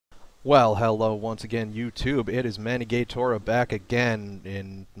Well, hello once again, YouTube. It is Manny Gatora back again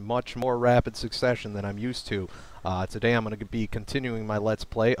in much more rapid succession than I'm used to. Today I'm going to be continuing my Let's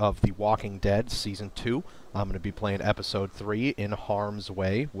Play of The Walking Dead Season 2. I'm going to be playing Episode 3, In Harm's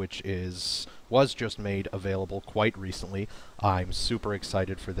Way, which was just made available quite recently. I'm super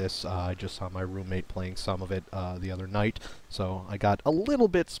excited for this. I just saw my roommate playing some of it the other night, so I got a little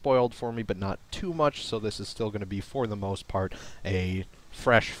bit spoiled for me, but not too much, so this is still going to be, for the most part, a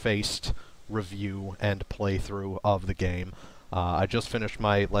fresh-faced review and playthrough of the game. I just finished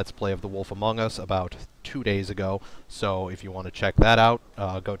my Let's Play of The Wolf Among Us about 2 days ago, so if you want to check that out,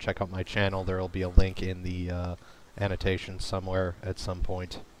 go check out my channel. There will be a link in the annotation somewhere at some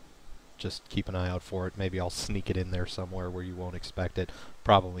point. Just keep an eye out for it. Maybe I'll sneak it in there somewhere where you won't expect it.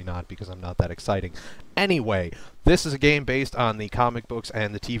 Probably not, because I'm not that exciting. Anyway, this is a game based on the comic books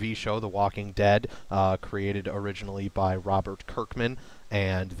and the TV show The Walking Dead, created originally by Robert Kirkman,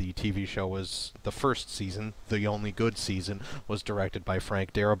 and the TV show was the first season, the only good season, was directed by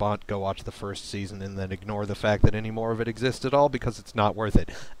Frank Darabont. Go watch the first season and then ignore the fact that any more of it exists at all, because it's not worth it.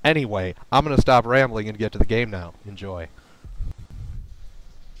 Anyway, I'm going to stop rambling and get to the game now. Enjoy.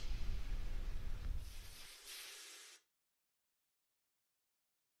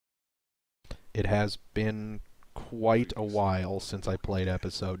 It has been quite a while since I played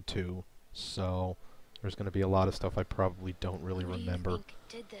episode 2, so there's going to be a lot of stuff I probably don't really remember. What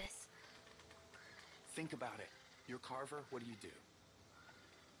do you think did this? Think about it. You're Carver, what do?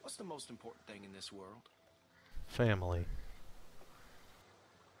 What's the most important thing in this world? Family.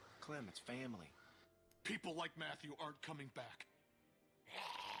 Clem, it's family. People like Matthew aren't coming back.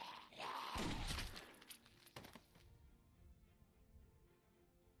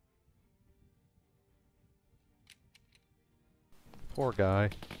 Poor guy.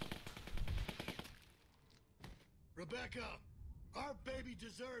 Rebecca, our baby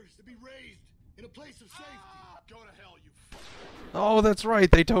deserves to be raised in a place of safety. Go to hell, you fuck. Oh, that's right,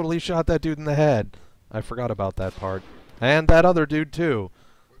 they totally shot that dude in the head. I forgot about that part. And that other dude, too.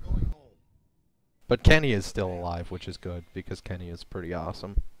 We're going home. But Kenny is still alive, which is good, because Kenny is pretty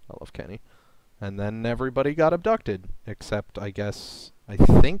awesome. I love Kenny. And then everybody got abducted, except, I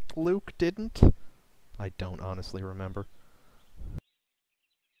think Luke didn't? I don't honestly remember.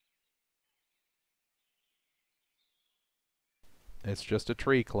 It's just a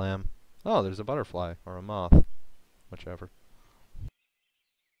tree, Clem. Oh, there's a butterfly, or a moth. Whichever.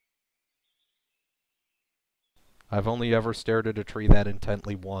 I've only ever stared at a tree that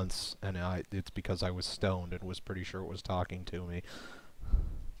intently once, and it's because I was stoned and was pretty sure it was talking to me.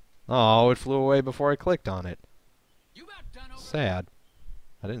 Oh, it flew away before I clicked on it. Sad.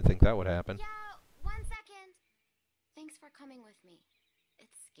 I didn't think that would happen. Yeah, 1 second. Thanks for coming with me.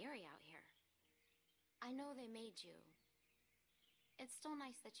 It's scary out here. I know they made you. It's still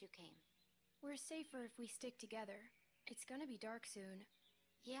nice that you came. We're safer if we stick together. It's gonna be dark soon.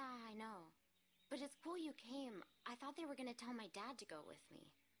 Yeah, I know. But it's cool you came. I thought they were gonna tell my dad to go with me.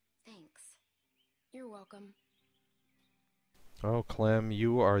 Thanks. You're welcome. Oh, Clem,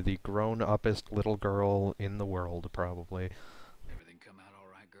 you are the grown-uppest little girl in the world, probably. Everything come out all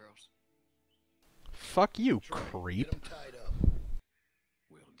right, girls? Fuck you, creep. Get 'em tied up.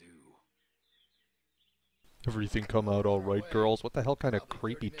 Will do. Everything come out alright, girls? What the hell kind of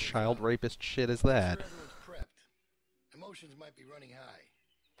creepy child rapist shit is that? Make sure everyone's prepped. Emotions might be running high.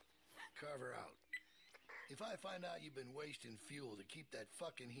 Carver out. If I find out you've been wasting fuel to keep that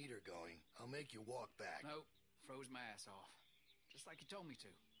fucking heater going, I'll make you walk back. Nope. Froze my ass off. Just like you told me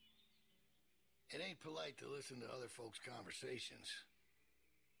to. It ain't polite to listen to other folks' conversations.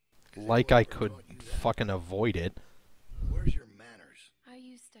 Like I could fucking avoid it. Where's your manners? I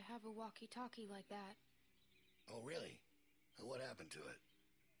used to have a walkie-talkie like that. Oh, really? And what happened to it?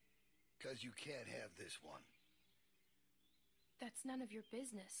 'Cause you can't have this one. That's none of your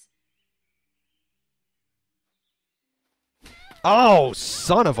business. Oh,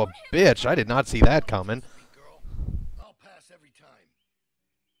 son of a bitch! I did not see that coming. Girl, I'll pass every time.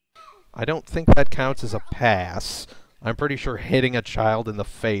 I don't think that counts as a pass. I'm pretty sure hitting a child in the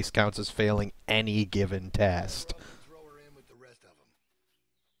face counts as failing any given test. Throw her in with the rest of them.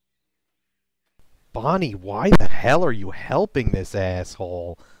 Bonnie, why the hell are you helping this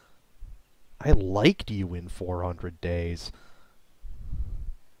asshole? I liked you in 400 Days.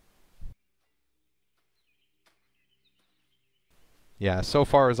 Yeah, so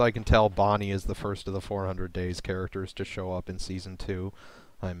far as I can tell, Bonnie is the first of the 400 Days characters to show up in Season 2.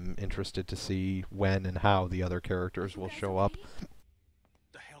 I'm interested to see when and how the other characters will show up.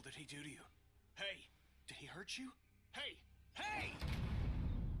 The hell did he do to you? Hey, did he hurt you? Hey! Hey!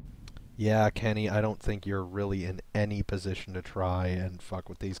 Yeah, Kenny, I don't think you're really in any position to try and fuck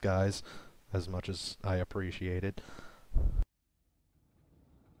with these guys, as much as I appreciate it.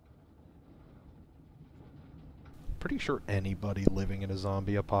 Pretty sure anybody living in a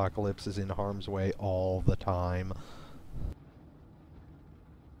zombie apocalypse is in harm's way all the time.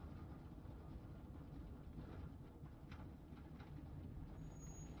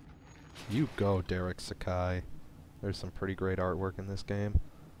 You go, Derek Sakai. There's some pretty great artwork in this game.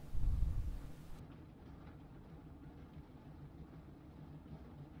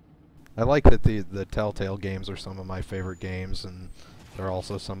 I like that the Telltale Games are some of my favorite games, and they're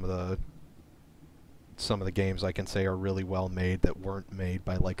also some of the games I can say are really well made that weren't made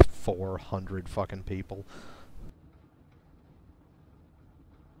by like 400 fucking people.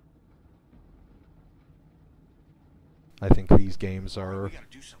 I think these games are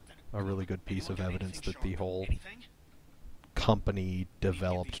a really good piece of evidence that the whole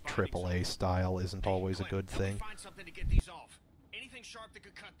company-developed AAA style isn't always a good thing. Find something to get these off. Anything sharp that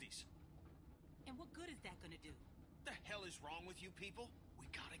could cut these. And what good is that gonna do? The hell is wrong with you people? We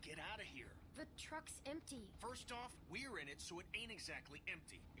gotta get out of here. The truck's empty. First off, we're in it, so it ain't exactly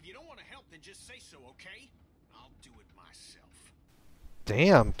empty. If you don't want to help, then just say so, okay? I'll do it myself.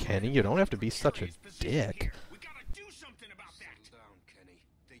 Damn, Kenny, you don't have to be such a dick. We gotta do something about that. Settle down, Kenny.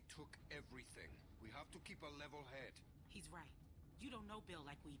 They took everything. We have to keep a level head. He's right. You don't know Bill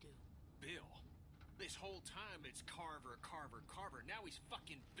like we do. Bill? This whole time it's Carver, Carver, Carver. Now he's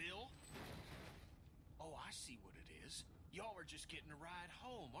fucking Bill? Oh, I see what it is. Y'all are just getting a ride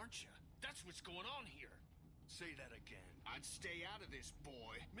home, aren't you? That's what's going on here. Say that again. I'd stay out of this,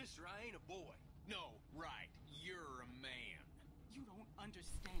 boy. Mister, I ain't a boy. No, right. You're a man. You don't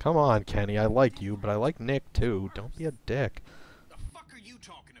understand. Come on, Kenny, I like you, but I like Nick too. Don't be a dick. The fuck are you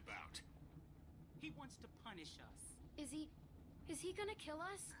talking about? He wants to punish us. Is he gonna kill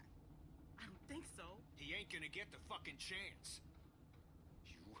us? I don't think so. He ain't gonna get the fucking chance.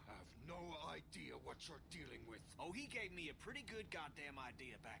 You have no idea what you're dealing with. Oh, he gave me a pretty good goddamn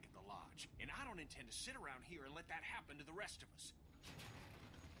idea back at the lodge, and I don't intend to sit around here and let that happen to the rest of us.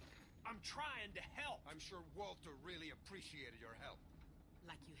 I'm trying to help. I'm sure Walter really appreciated your help.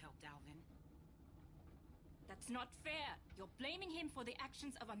 Like you helped Alvin. That's not fair. You're blaming him for the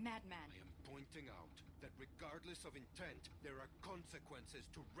actions of a madman. I am pointing out that regardless of intent, there are consequences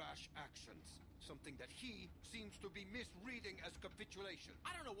to rash actions. Something that he seems to be misreading as capitulation.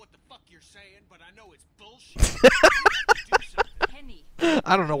 I don't know what the fuck you're saying, but I know it's bullshit. Do something. Penny.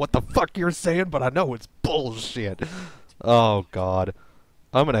 I don't know what the fuck you're saying, but I know it's bullshit. Oh, God.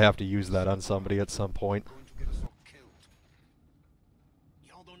 I'm gonna have to use that on somebody at some point. Going to get us all killed.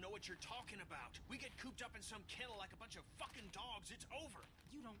 Y'all don't know what you're talking about. We get cooped up in some kennel like a bunch of fucking dogs, it's over.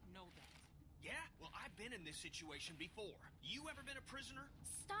 You don't know that. Yeah? Well, I've been in this situation before. You ever been a prisoner?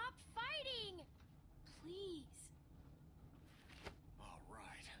 Stop fighting! Please. All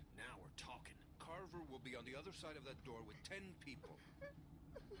right, now we're talking. Carver will be on the other side of that door with 10 people.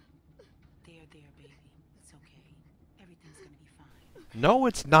 There, baby. It's okay. Everything's gonna be fine. No,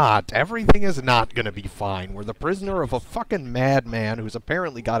 it's not. Everything is not gonna be fine. We're the prisoner of a fucking madman who's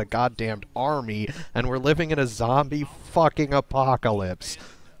apparently got a goddamned army, and we're living in a zombie fucking apocalypse.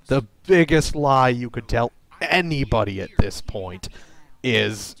 The biggest lie you could tell anybody at this point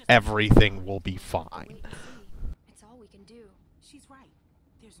is everything will be fine. It's all we can do. She's right.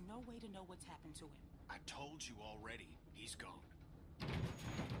 There's no way to know what's happened to him. I told you already. He's gone.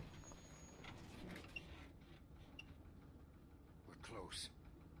 We're close.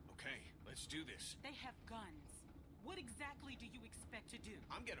 Okay, let's do this. They have guns. What exactly do you expect to do?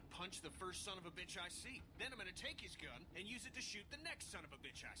 I'm gonna punch the first son of a bitch I see. Then I'm gonna take his gun and use it to shoot the next son of a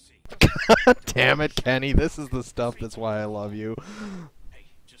bitch I see. Damn it, Kenny. This is the stuff that's why I love you. Hey,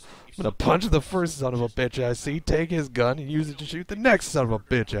 just I'm gonna punch the first son of a bitch I see, take his gun, and use it to shoot the next son of a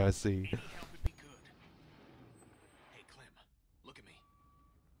bitch I see. any help would be good. Hey, Clem, look at me.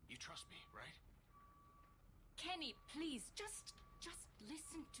 You trust me, right? Kenny, please, just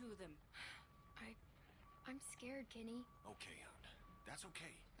listen to them. I'm scared, Kenny. Okay, hon. That's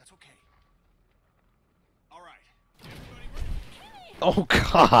okay. That's okay. All right. Everybody ready? Oh,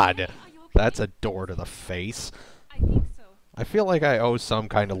 God. That's a door to the face. I think so. I feel like I owe some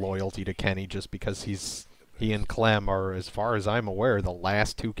kind of loyalty to Kenny just because he and Clem are, as far as I'm aware, the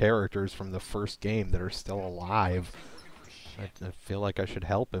last two characters from the first game that are still alive. I feel like I should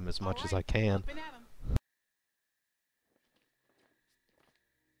help him as much as I can. Up and at 'em.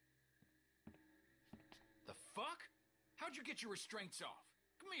 The fuck? How'd you get your restraints off?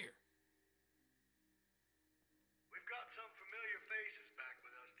 Come here. We've got some familiar faces back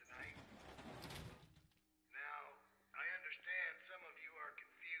with us tonight. Now, I understand some of you are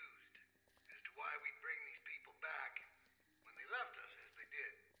confused.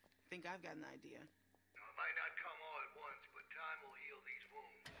 think I've got an idea. Now, it might not come all at once, but time will heal these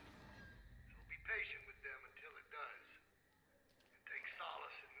wounds. So be patient with them until it does. And take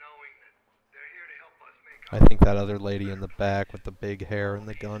solace in knowing that they're here to help us make I think that other lady in the back with the big hair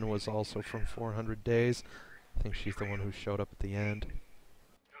and the gun was also from 400 Days. I think she's the one who showed up at the end. Now,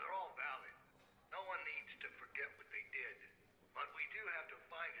 they're all valid. No one needs to forget what they did. But we do have to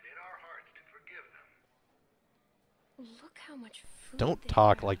find it in our hearts to forgive them. Look how much food Don't they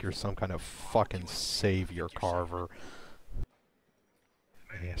talk have. like you're some kind of fucking savior, Carver.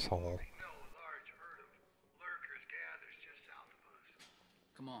 Asshole. No large herd of lurkers gathers just south of us.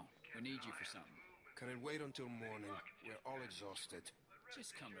 Come on, we need you for something. Can it wait until morning? We're all exhausted.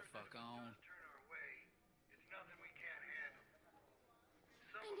 Just come the fuck on. Turn our way. It's nothing we can't handle.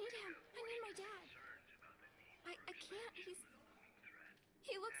 I need him. I need my dad. I can't.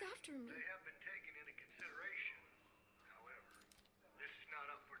 He looks after me. They have been taken into consideration. However, this is not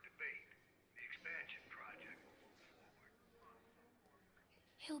up for debate. The expansion project will move forward.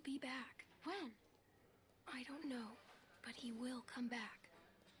 He'll be back. When? I don't know, but he will come back.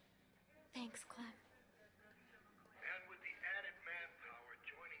 Thanks, Clem. And with the added manpower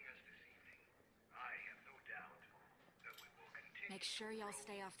joining us this evening, I have no doubt that we will continue. Make sure y'all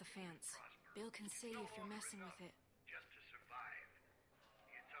stay off the fence. Bill can see if you're messing with it. Just to survive.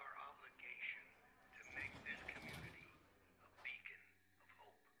 It's our obligation to make this community a beacon of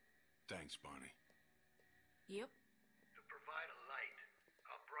hope. Thanks, Barney. Yep. To provide a light,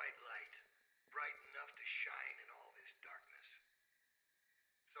 a bright light, bright enough to shine in all this darkness.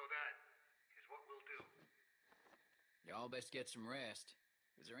 So that is what we'll do. Y'all best get some rest,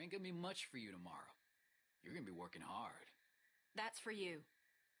 because there ain't gonna be much for you tomorrow. You're gonna be working hard. That's for you.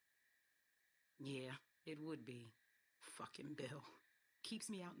 Yeah, it would be. Fucking Bill. Keeps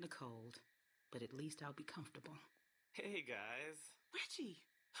me out in the cold, but at least I'll be comfortable. Hey, guys. Reggie!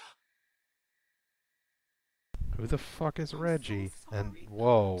 Who the fuck is I'm Reggie? so sorry. And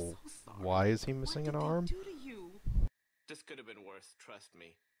whoa, I'm so sorry. why is he missing an arm? What did they do to you? This could have been worse, trust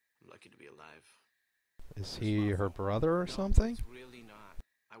me. I'm lucky to be alive. Is he her brother or something? It's really not.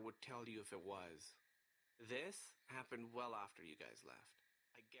 I would tell you if it was. This happened well after you guys left.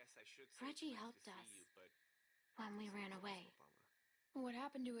 I guess I should say Reggie it's nice helped to us see you, but when we ran away. What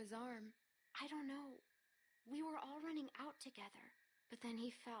happened to his arm? I don't know. We were all running out together, but then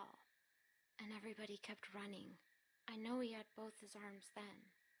he fell, and everybody kept running. I know he had both his arms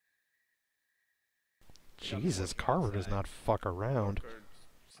then. Jesus, Carver does not fuck around. Joker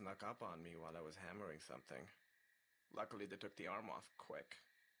snuck up on me while I was hammering something. Luckily, they took the arm off quick.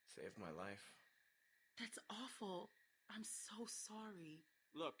 Saved my life. That's awful. I'm so sorry.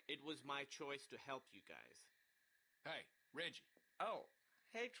 Look, it was my choice to help you guys. Hey, Reggie, Oh,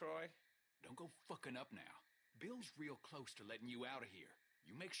 hey, Troy. don't go fucking up now. Bill's real close to letting you out of here.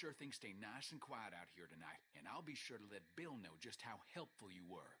 You make sure things stay nice and quiet out here tonight, and I'll be sure to let Bill know just how helpful you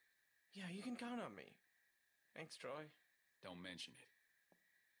were. Yeah, you can count on me. Thanks, Troy. Don't mention it.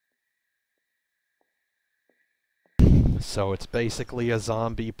 So it's basically a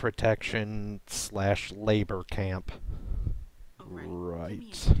zombie protection / labor camp. Oh, right. Let me Right.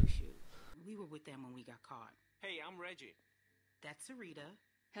 introduce you. We were with them when we got caught. Hey, I'm Reggie. That's Sarita,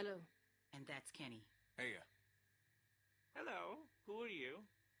 Hello. and that's Kenny. Hey, Hello, who are you?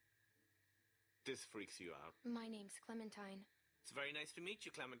 This freaks you out. My name's Clementine. It's very nice to meet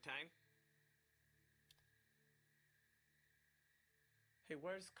you, Clementine. Hey,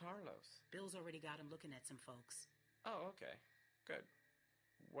 where's Carlos? Bill's already got him looking at some folks. Oh, okay. Good.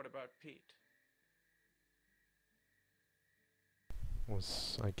 What about Pete?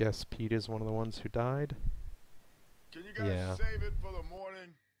 I guess Pete is one of the ones who died? Can you guys Yeah. save it for the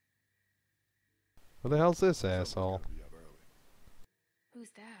morning? Who the hell's this asshole? Someone's gotta be up early.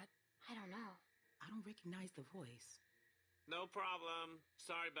 Who's that? I don't know. I don't recognize the voice. No problem.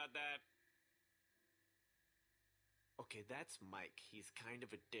 Sorry about that. Okay, that's Mike. He's kind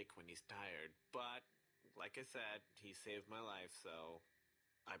of a dick when he's tired, but like I said, he saved my life, so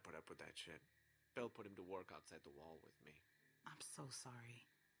I put up with that shit. Bill put him to work outside the wall with me. I'm so sorry.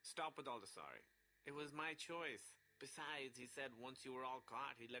 Stop with all the sorry. It was my choice. Besides, he said once you were all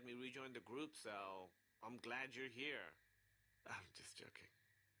caught, he'd let me rejoin the group, so I'm glad you're here. I'm just joking.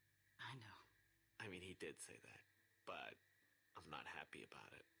 I know. I mean, he did say that, but I'm not happy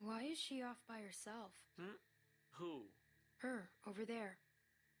about it. Why is she off by herself? Who? Her, over there.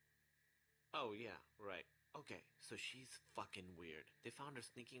 Oh, yeah, right. Okay, so she's fucking weird. They found her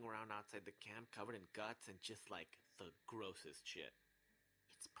sneaking around outside the camp covered in guts and just like the grossest shit.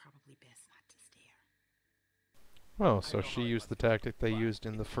 It's probably best not to stare. Oh, so she used the tactic they used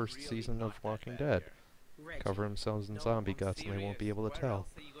in the first season of Walking Dead. Reggie, Cover themselves in No, zombie I'm guts and they won't be serious. able to Where tell.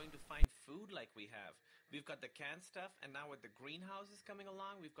 else are you going to like we have. We've got the canned stuff, and now with the greenhouses coming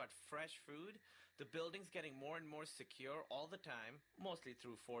along, we've got fresh food. The building's getting more and more secure all the time, mostly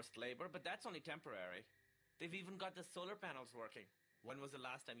through forced labor, but that's only temporary. They've even got the solar panels working. When was the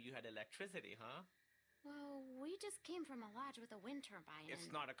last time you had electricity, huh? Well, we just came from a lodge with a wind turbine.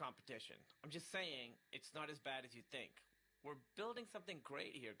 It's not a competition. I'm just saying, it's not as bad as you think. We're building something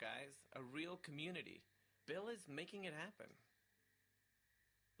great here, guys. A real community. Bill is making it happen.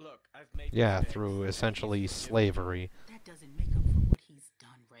 Look, I've made Yeah, mistakes. through essentially slavery. That doesn't make up for what he's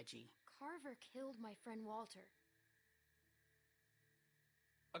done, Reggie. Carver killed my friend Walter.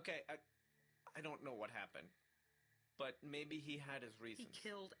 Okay, I don't know what happened. But maybe he had his reasons. He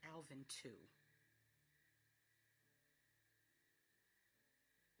killed Alvin, too.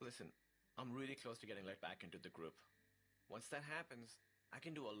 Listen, I'm really close to getting let back into the group. Once that happens, I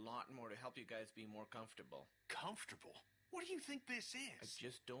can do a lot more to help you guys be more comfortable. Comfortable? What do you think this is? I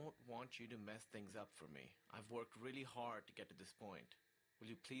just don't want you to mess things up for me. I've worked really hard to get to this point. Will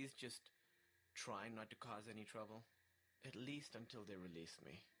you please just try not to cause any trouble? At least until they release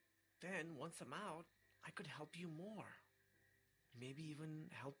me. Then, once I'm out, I could help you more. Maybe even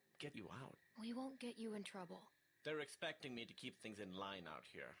help get you out. We won't get you in trouble. They're expecting me to keep things in line out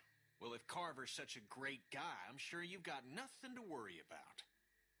here. Well, if Carver's such a great guy, I'm sure you've got nothing to worry about.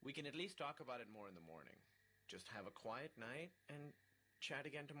 We can at least talk about it more in the morning. Just have a quiet night and chat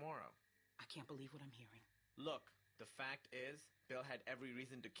again tomorrow. I can't believe what I'm hearing. Look, the fact is, Bill had every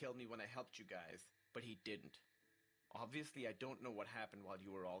reason to kill me when I helped you guys, but he didn't. Obviously, I don't know what happened while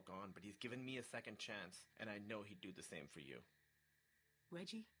you were all gone, but he's given me a second chance, and I know he'd do the same for you.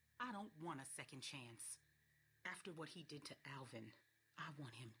 Reggie, I don't want a second chance. After what he did to Alvin, I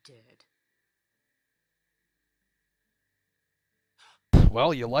want him dead.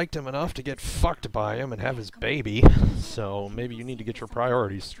 Well, you liked him enough to get fucked by him and have his baby, so maybe you need to get your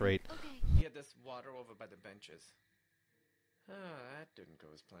priorities straight. He had this water over by the benches. That didn't go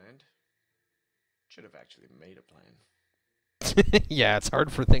as planned. Should have actually made a plan. Yeah, it's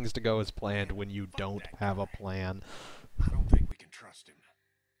hard for things to go as planned when you don't have a plan. I don't think we can trust him.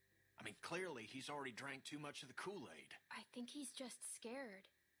 I mean, clearly he's already drank too much of the Kool-Aid. I think he's just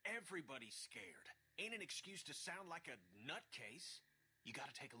scared. Everybody's scared. Ain't an excuse to sound like a nutcase. You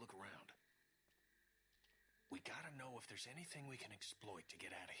gotta take a look around. We gotta know if there's anything we can exploit to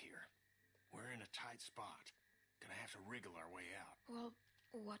get out of here. We're in a tight spot. Gonna have to wriggle our way out. Well,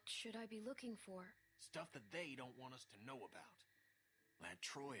 what should I be looking for? Stuff that they don't want us to know about. That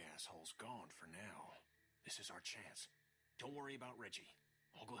Troy asshole's gone for now. This is our chance. Don't worry about Reggie.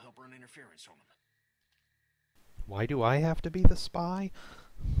 I'll go help run interference on him. Why do I have to be the spy?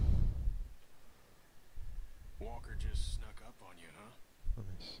 Walker just snuck up on you, huh? Let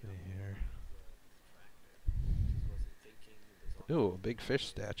me see here. Ooh, a big fish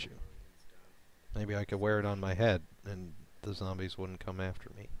statue. Maybe I could wear it on my head and the zombies wouldn't come after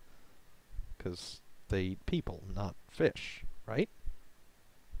me. 'Cause they eat people, not fish, right?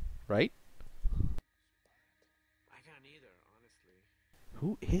 Right? I can't either, honestly.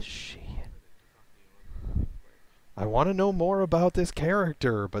 Who is she? I want to know more about this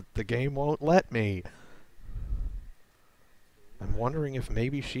character, but the game won't let me. I'm wondering if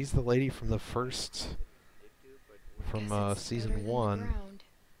maybe she's the lady from the first... from season 1.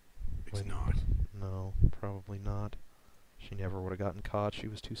 It's not. No, probably not. She never would have gotten caught. She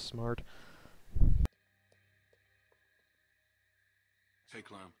was too smart. Hey,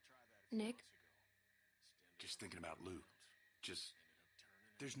 Clown. Nick? Just thinking about Luke. Just...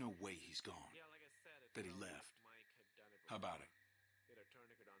 There's no way he's gone. That he left. How about it?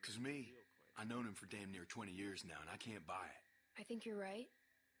 'Cause me, I've known him for damn near 20 years now, and I can't buy it. I think you're right.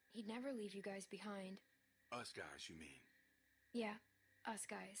 He'd never leave you guys behind. Us guys, you mean? Yeah, us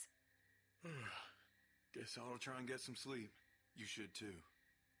guys. Guess I'll try and get some sleep. You should, too.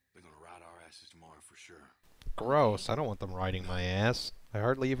 They're gonna ride our asses tomorrow for sure. Gross. I don't want them riding my ass. I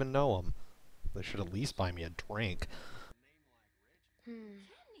hardly even know them. They should at least buy me a drink.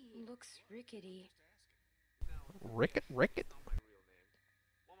 Looks rickety. Ricket?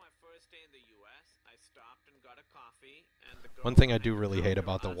 On my first day in the US, I stopped and got a coffee, and the One thing I do really hate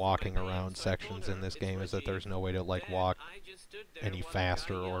about the walking around sections in this game is that there's no way to, like, walk any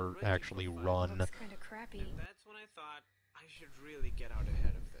faster or actually run. Looks kinda crappy. That's when I thought I should really get out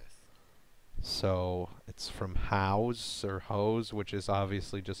ahead of this. So, it's from House, or Hose, which is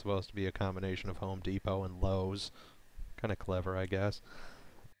obviously just supposed to be a combination of Home Depot and Lowe's. Kinda clever, I guess.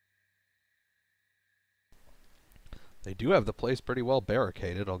 They do have the place pretty well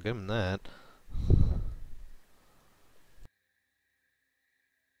barricaded, I'll give them that.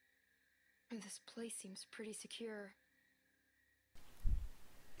 This place seems pretty secure.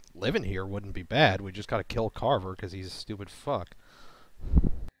 living here wouldn't be bad. We just gotta kill Carver because he's a stupid fuck.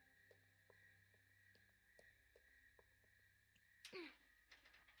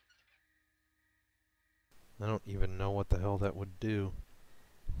 I don't even know what the hell that would do.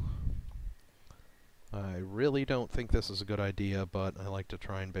 I really don't think this is a good idea, but I like to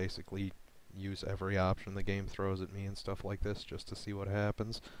try and basically use every option the game throws at me and stuff like this just to see what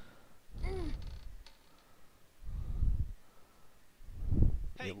happens.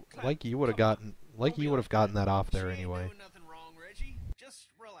 Hey, like you would have gotten, that off there anyway. Doing nothing wrong, Reggie. Just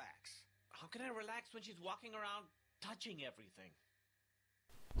relax. How can I relax when she's walking around touching everything?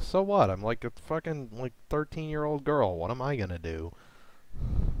 So what? I'm like a fucking 13-year-old girl. What am I gonna do?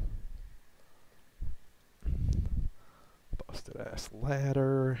 Busted ass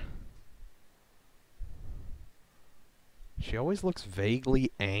ladder. She always looks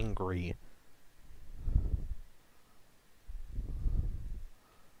vaguely angry.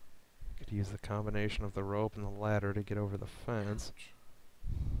 Could use the combination of the rope and the ladder to get over the fence.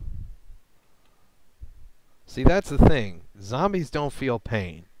 See, that's the thing. Zombies don't feel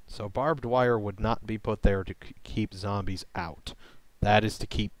pain. So barbed wire would not be put there to keep zombies out. That is to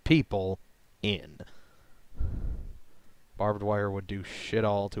keep people in. Barbed wire would do shit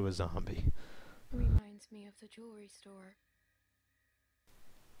all to a zombie. Reminds me of the jewelry store.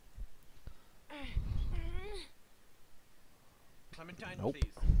 Clementine, Nope.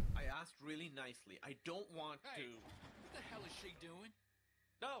 please. I asked really nicely. I don't want Hey, to... what the hell is she doing?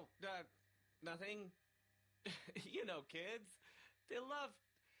 No, nothing. You know, kids. They love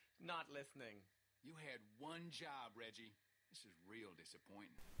not listening. You had one job, Reggie. This is real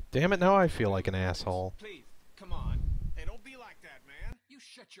disappointing. Damn it, now I feel like an asshole. Please, come on. Hey, don't be like that, man. You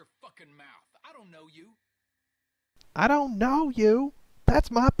shut your fucking mouth. I don't know you. I don't know you.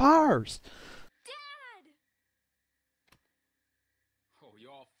 That's my purse. Dad! Oh,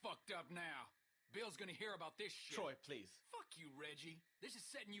 you're all fucked up now. Bill's gonna hear about this shit. Troy, please. Fuck you, Reggie. This is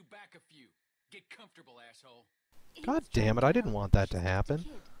setting you back a few. Get comfortable, asshole. God damn it, I didn't want that to happen.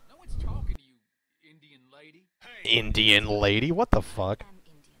 No one's talking to you, Indian lady. Hey, Indian lady? What the fuck? I'm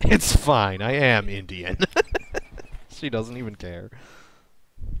Indian. It's fine, I am Indian. She doesn't even care.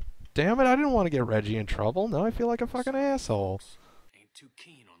 Damn it, I didn't want to get Reggie in trouble. Now I feel like a fucking asshole. ain't too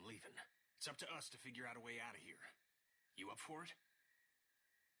keen on leaving. It's up to us to figure out a way out of here. You up for it?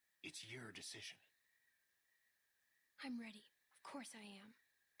 It's your decision. I'm ready. Of course I am.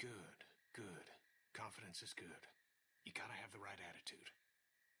 Good, good. Confidence is good. You gotta have the right attitude.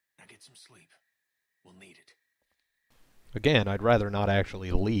 Now get some sleep. We'll need it. Again, I'd rather not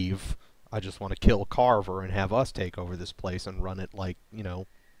actually leave. I just want to kill Carver and have us take over this place and run it like, you know,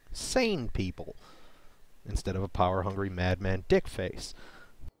 sane people. Instead of a power-hungry madman dickface.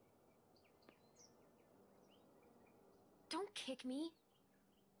 Don't kick me.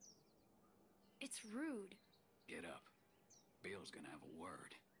 It's rude. Get up. Bill's gonna have a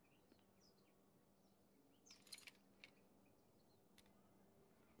word.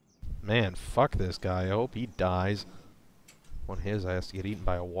 Man, fuck this guy. I hope he dies. I want his ass to get eaten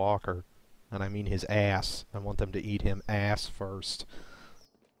by a walker. And I mean his ass. I want them to eat him ass first.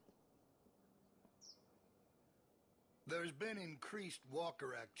 There's been increased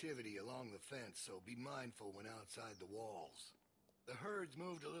walker activity along the fence, so be mindful when outside the walls. The herd's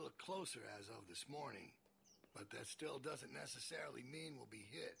moved a little closer as of this morning, but that still doesn't necessarily mean we'll be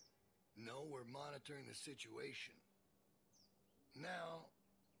hit. No, we're monitoring the situation. Now,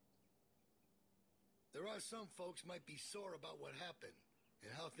 there are some folks might be sore about what happened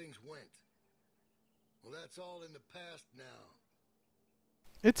and how things went. Well, that's all in the past now.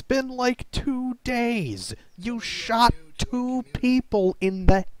 It's been like 2 days. You shot 2 people in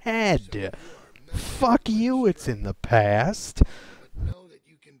the head. Fuck you, it's in the past. But know that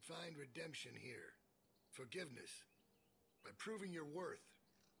you can find redemption here. Forgiveness. By proving your worth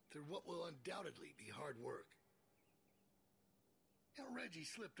through what will undoubtedly be hard work. Now, Reggie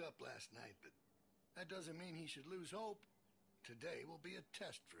slipped up last night, but that doesn't mean he should lose hope. Today will be a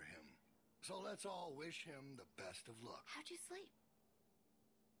test for him. So let's all wish him the best of luck. How'd you sleep?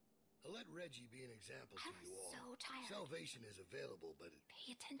 Let Reggie be an example I to was you all. so tired. Salvation is available, but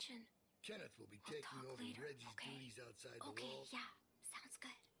Pay attention. Kenneth will be We'll taking talk over later, Reggie's okay? duties outside the Okay, walls. yeah. Sounds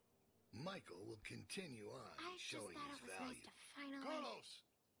good. Michael will continue on I just showing thought his it was value. nice to finally... Carlos!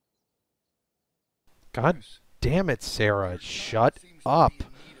 God damn it, Sarah. Shut Seems to up. be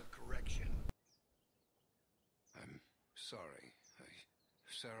in need of correction. I'm sorry.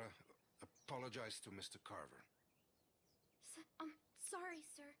 Sarah, apologize to Mr. Carver. sorry,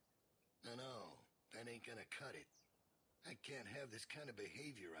 sir. No, that ain't gonna cut it. I can't have this kind of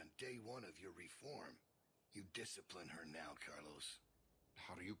behavior on day one of your reform. You discipline her now, Carlos.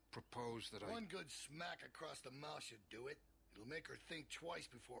 How do you propose that One good smack across the mouth should do it. It'll make her think twice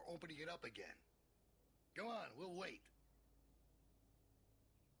before opening it up again. Go on, we'll wait.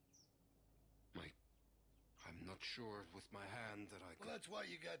 I'm not sure with my hand that I could... Well, that's why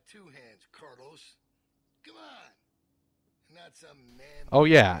you got two hands, Carlos. Come on. Not some man... Oh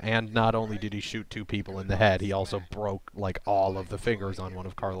yeah, and not only did he shoot 2 people in the head, he also broke, like, all of the fingers on one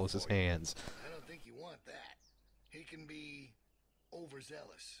of Carlos's hands. I don't think you want that. He can be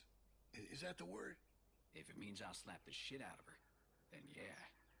overzealous. Is that the word? If it means I'll slap the shit out of her, then yeah.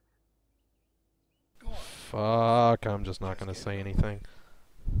 Go on. Fuck, I'm just not gonna say anything.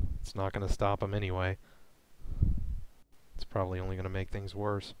 It's not gonna stop him anyway. It's probably only gonna make things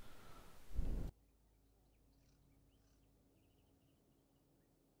worse.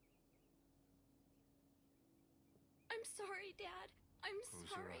 I'm sorry, Dad. I'm Close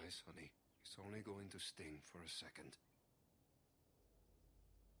sorry. your eyes, honey. It's only going to sting for a second.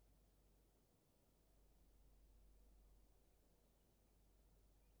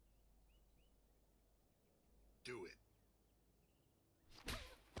 Do it.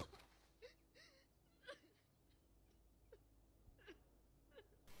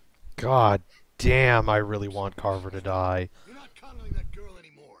 God damn, I really want Carver to die. You're not coddling that girl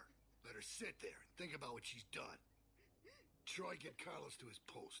anymore. Let her sit there and think about what she's done. Troy, get Carlos to his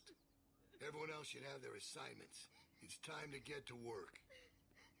post. Everyone else should have their assignments. It's time to get to work.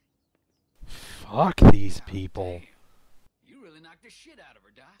 Fuck these people. Damn. You really knocked the shit out of her,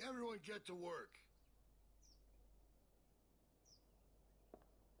 Doc. Everyone get to work.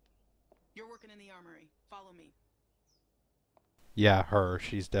 You're working in the armory. Follow me. Yeah, her.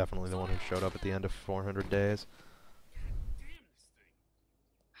 She's definitely the one who showed up at the end of 400 days.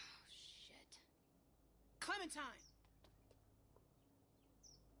 Oh, shit. Clementine!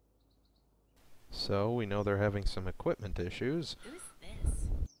 So, we know they're having some equipment issues. Who's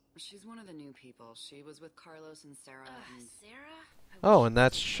this? She's one of the new people. She was with Carlos and Sarah and... Sarah? Oh, and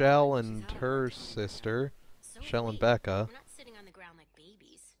that's Shell and her sister. Shell and Becca. We're not sitting on the ground like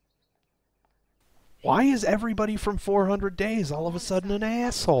babies. Why is everybody from 400 Days all of a sudden an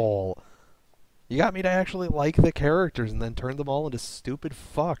asshole? You got me to actually like the characters and then turn them all into stupid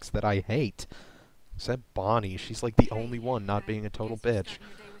fucks that I hate. Except Bonnie. She's like the only one not being a total bitch.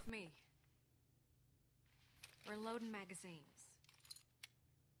 We're loading magazines.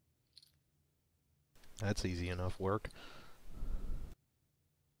 That's easy enough work.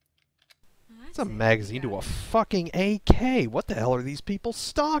 It's a magazine to a fucking AK. What the hell are these people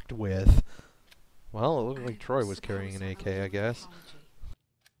stocked with? Well, it looked like Troy was carrying an AK, I guess.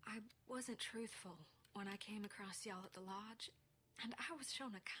 I wasn't truthful when I came across y'all at the lodge, and I was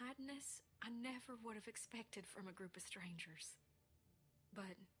shown a kindness I never would have expected from a group of strangers.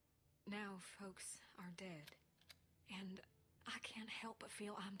 But now folks are dead, and I can't help but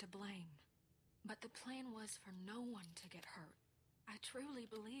feel I'm to blame. But the plan was for no one to get hurt. I truly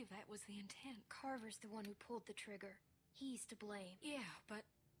believe that was the intent. Carver's the one who pulled the trigger. He's to blame. Yeah, but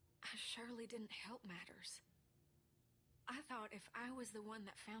I surely didn't help matters. I thought if I was the one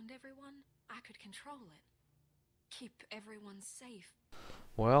that found everyone, I could control it. Keep everyone safe.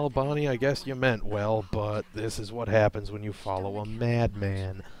 Well, Bonnie, I guess you meant well, but this is what happens when you follow a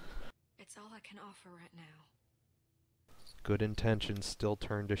madman. It's all I can offer right now. Good intentions still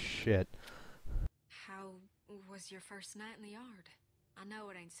turn to shit. How was your first night in the yard? I know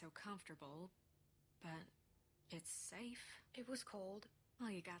it ain't so comfortable, but it's safe. It was cold. Well,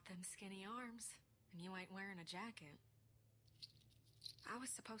 you got them skinny arms, and you ain't wearing a jacket. I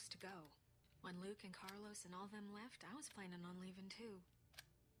was supposed to go. When Luke and Carlos and all them left, I was planning on leaving too.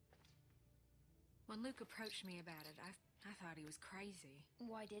 When Luke approached me about it, I thought he was crazy.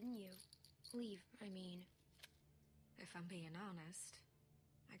 Why didn't you? Leave, I mean. If I'm being honest,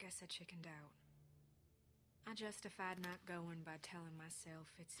 I guess I chickened out. I justified not going by telling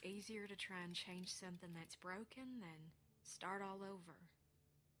myself it's easier to try and change something that's broken than start all over.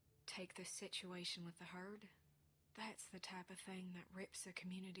 Take this situation with the herd. That's the type of thing that rips a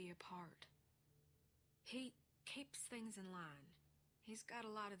community apart. He keeps things in line. He's got a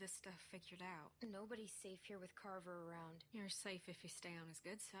lot of this stuff figured out. Nobody's safe here with Carver around. You're safe if you stay on his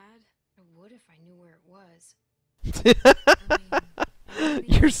good side. I would if I knew where it was.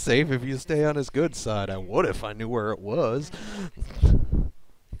 You're safe if you stay on his good side. I would if I knew where it was.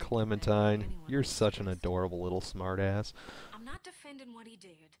 Clementine, you're such an adorable little smartass. I'm not defending what he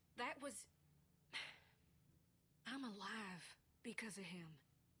did. That was... I'm alive because of him.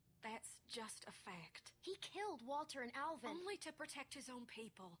 That's just a fact. He killed Walter and Alvin. Only to protect his own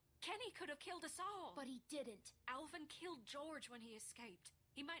people. Kenny could have killed us all. But he didn't. Alvin killed George when he escaped.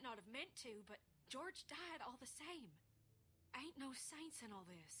 He might not have meant to, but George died all the same. Ain't no saints in all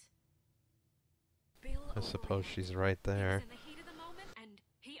this. Bill I suppose overreacted. she's right He there. was in the heat of the moment, and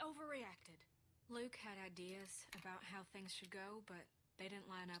he overreacted. Luke had ideas about how things should go, but they didn't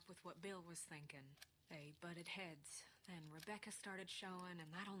line up with what Bill was thinking. They butted heads. Then Rebecca started showing,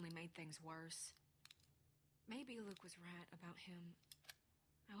 and that only made things worse. Maybe Luke was right about him.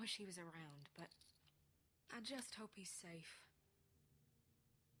 I wish he was around, but I just hope he's safe.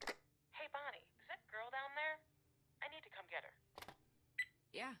 Hey, Bonnie, is that girl down there? I need to come get her.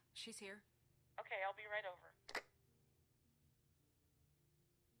 Yeah, she's here. Okay, I'll be right over.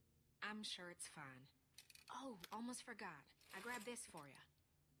 I'm sure it's fine. Oh, almost forgot. I grabbed this for you.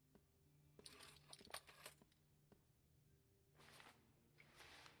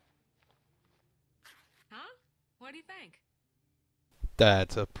 Huh? What do you think?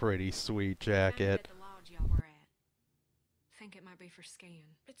 That's a pretty sweet jacket. At the lodge y'all were at. Think it might be for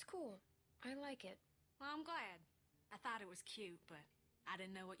skiing. It's cool. I like it. Well, I'm glad. I thought it was cute, but I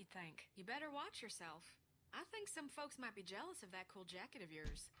didn't know what you'd think. You better watch yourself. I think some folks might be jealous of that cool jacket of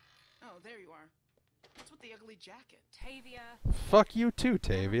yours. Oh, there you are. What's with the ugly jacket? Tavia. Fuck you too,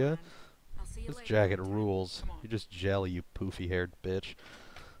 Tavia. I'll see you This later. jacket rules. You're just jelly, you poofy-haired bitch.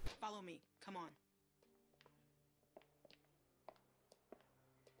 Follow me. Come on.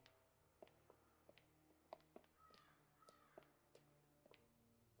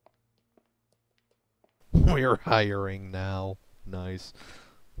 We're hiring now. Nice.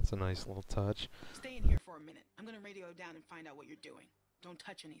 It's a nice little touch. Stay in here for a minute. I'm gonna radio down and find out what you're doing. Don't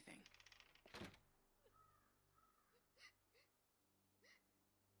touch anything.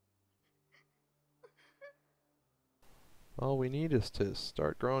 All we need is to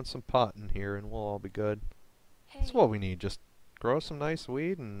start growing some pot in here and we'll all be good. Hey. That's what we need. Just grow some nice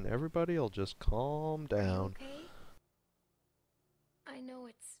weed and everybody will just calm down. Okay? I know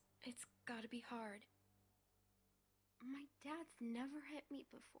it's gotta be hard. My dad's never hit me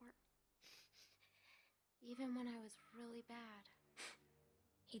before. Even when I was really bad.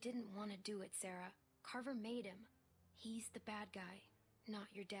 He didn't want to do it, Sarah. Carver made him. He's the bad guy, not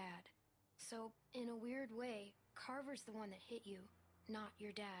your dad. So, in a weird way, Carver's the one that hit you, not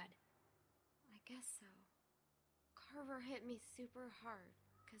your dad. I guess so. Carver hit me super hard,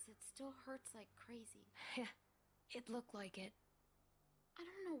 'cause it still hurts like crazy. It looked like it. I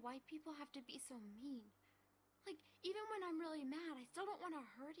don't know why people have to be so mean. Like, even when I'm really mad, I still don't want to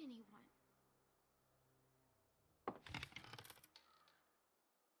hurt anyone.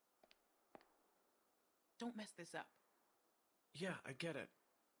 Don't mess this up. Yeah, I get it.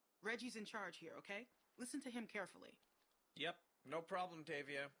 Reggie's in charge here, okay? Listen to him carefully. Yep, no problem,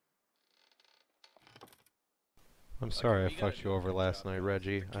 Tavia. I'm sorry I we gotta fucked do you a over good last job night, building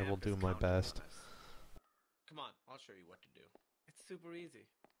Reggie. the I will campus do my counting on best. us. Come on, I'll show you what to do. It's super easy.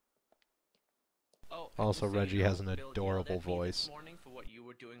 Oh, and Also, just so Reggie you know, has an Bill yelled adorable at me voice. this morning for what you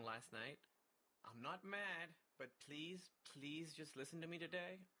were doing last night. I'm not mad, but please, please just listen to me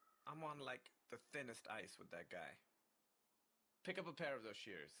today. I'm on like the thinnest ice with that guy. Pick up a pair of those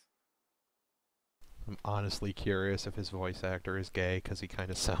shears. I'm honestly curious if his voice actor is gay, because he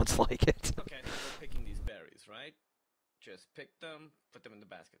kind of sounds like it. Okay, so we're picking these berries, right? Just pick them, put them in the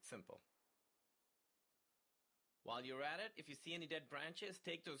basket. Simple. While you're at it, if you see any dead branches,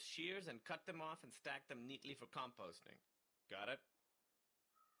 take those shears and cut them off and stack them neatly for composting. Got it?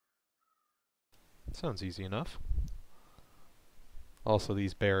 Sounds easy enough. Also,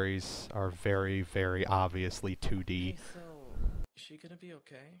 these berries are very, very obviously 2D. Hey, so, is she gonna be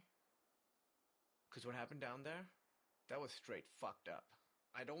okay? Because what happened down there? That was straight fucked up.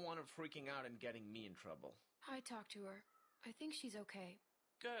 I don't want her freaking out and getting me in trouble. I talked to her. I think she's okay.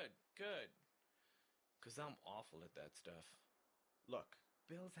 Good, good. Because I'm awful at that stuff. Look,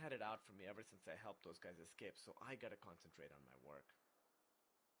 Bill's had it out for me ever since I helped those guys escape, so I gotta concentrate on my work.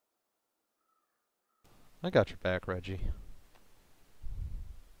 I got your back, Reggie.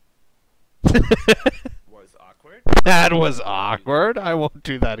 Was awkward? That was awkward. I won't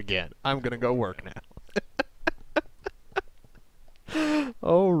do that again. I'm gonna go work now.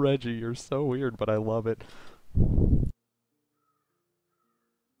 Oh, Reggie, you're so weird, but I love it.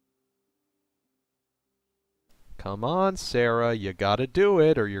 Come on, Sarah, you gotta do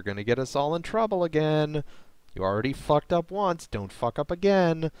it, or you're gonna get us all in trouble again. You already fucked up once, don't fuck up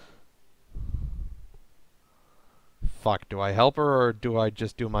again. Fuck, do I help her, or do I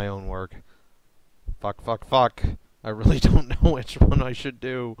just do my own work? Fuck, fuck, fuck. I really don't know which one I should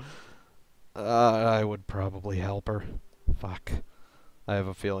do. I would probably help her. Fuck. I have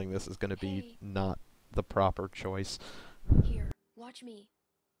a feeling this is gonna be not the proper choice. Here, watch me.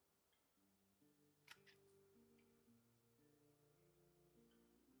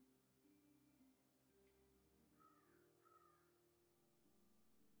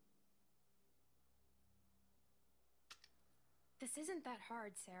 This isn't that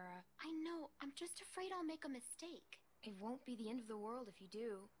hard, Sarah. I know, I'm just afraid I'll make a mistake. It won't be the end of the world if you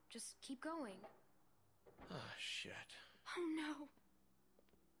do. Just keep going. Oh, shit. Oh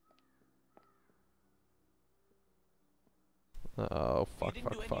no. Oh, fuck, You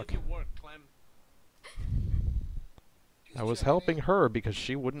didn't do fuck, any fuck. of your work, Clem. I was helping her because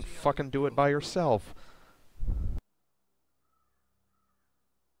she wouldn't fucking do it by herself.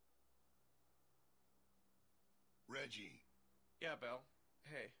 Reggie. Yeah, Bill.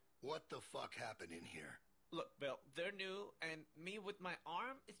 Hey. What the fuck happened in here? Look, Bill, they're new, and me with my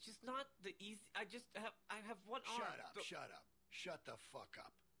arm, it's just not the easy... I have one arm. Shut up. Shut the fuck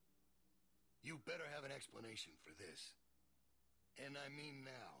up. You better have an explanation for this. And I mean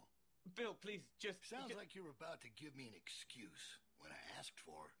now. Bill, please, Sounds like you were about to give me an excuse when I asked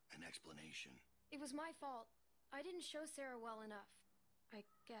for an explanation. It was my fault. I didn't show Sarah well enough. I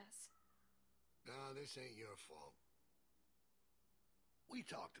guess. No, this ain't your fault. We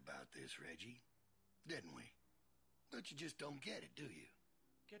talked about this, Reggie. Didn't we? But you just don't get it, do you?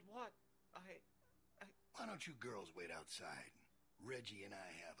 Get what? Why don't you girls wait outside? Reggie and I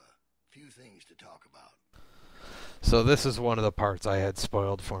have a few things to talk about. So this is one of the parts I had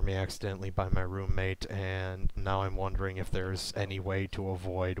spoiled for me accidentally by my roommate, and now I'm wondering if there's any way to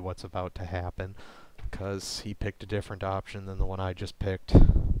avoid what's about to happen, because he picked a different option than the one I just picked.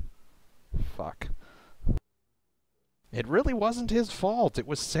 Fuck. It really wasn't his fault, it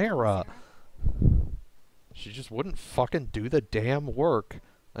was Sarah. She just wouldn't fucking do the damn work.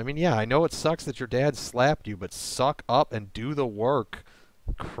 I mean, yeah, I know it sucks that your dad slapped you, but suck up and do the work.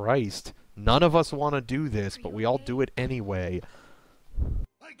 Christ. None of us want to do this, but we all do it anyway.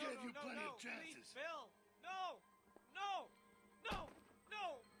 I gave you plenty of chances. Please, Bill! No,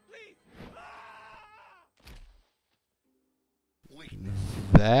 please!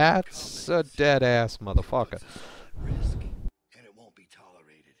 That's a dead-ass motherfucker. Risk, and it won't be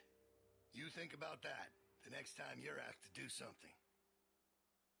tolerated. You think about that the next time you're asked to do something.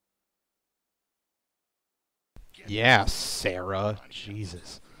 Yeah, Sarah.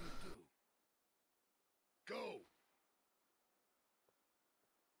 Jesus. Go.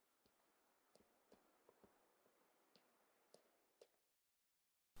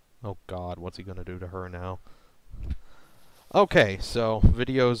 Oh god, what's he gonna do to her now? Okay, so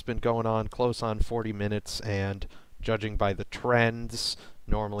video's been going on close on 40 minutes, and judging by the trends,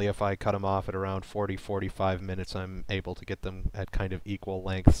 normally if I cut them off at around 40-45 minutes, I'm able to get them at kind of equal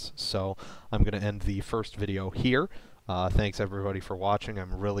lengths. So I'm going to end the first video here. Thanks everybody for watching.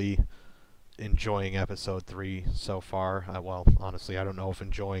 I'm really enjoying episode 3 so far. Well, honestly, I don't know if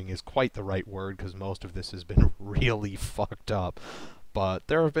enjoying is quite the right word, because most of this has been really fucked up. But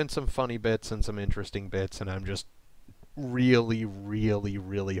there have been some funny bits and some interesting bits, and I'm just really, really,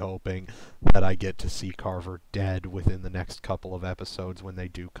 really hoping that I get to see Carver dead within the next couple of episodes when they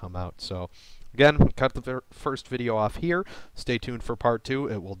do come out. So, again, cut the first video off here. Stay tuned for part 2.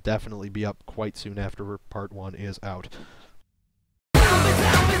 It will definitely be up quite soon after part 1 is out.